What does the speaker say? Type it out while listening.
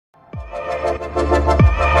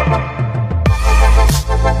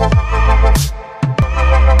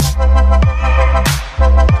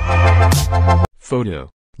Photo: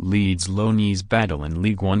 Leeds loanees battle in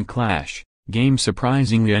League One clash, game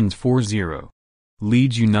surprisingly ends 4-0.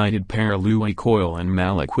 Leeds United pair Lewie Coyle and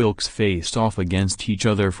Mallik Wilks faced off against each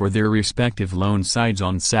other for their respective loan sides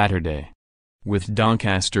on Saturday. With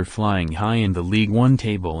Doncaster flying high in the League One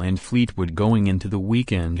table and Fleetwood going into the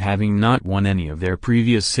weekend having not won any of their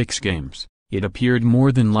previous 6 games, it appeared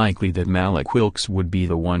more than likely that Mallik Wilks would be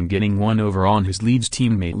the one getting one over on his Leeds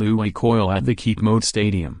teammate Lewie Coyle at the Keepmoat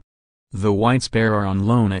Stadium. The Whites pair are on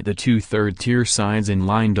loan at the 2 third-tier sides and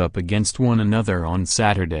lined up against one another on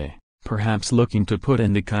Saturday, perhaps looking to put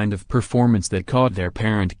in the kind of performance that caught their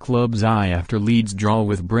parent club's eye after Leeds' draw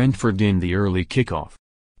with Brentford in the early kickoff.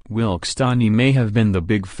 Wilks Donny may have been the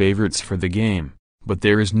big favourites for the game, but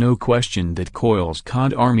there is no question that Coyle's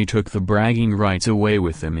COD army took the bragging rights away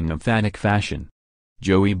with them in emphatic fashion.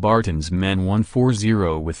 Joey Barton's men won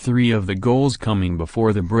 4-0 with 3 of the goals coming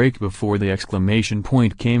before the break before the exclamation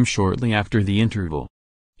point came shortly after the interval.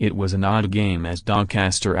 It was an odd game as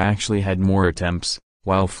Doncaster actually had more attempts,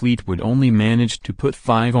 while Fleetwood only managed to put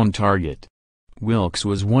 5 on target. Wilks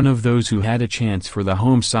was one of those who had a chance for the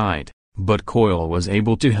home side, but Coyle was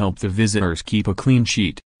able to help the visitors keep a clean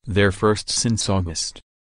sheet, their first since August.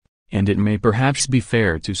 And it may perhaps be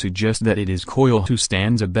fair to suggest that it is Coyle who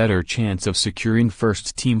stands a better chance of securing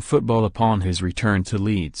first-team football upon his return to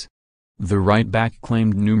Leeds. The right-back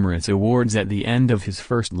claimed numerous awards at the end of his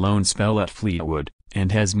first loan spell at Fleetwood,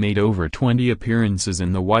 and has made over 20 appearances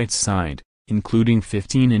in the Whites side, including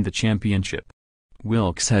 15 in the Championship.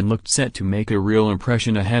 Wilks had looked set to make a real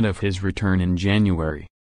impression ahead of his return in January.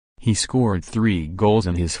 He scored 3 goals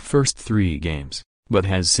in his first 3 games, but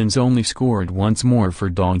has since only scored once more for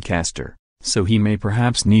Doncaster, so he may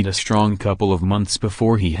perhaps need a strong couple of months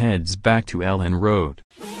before he heads back to Ellen Road.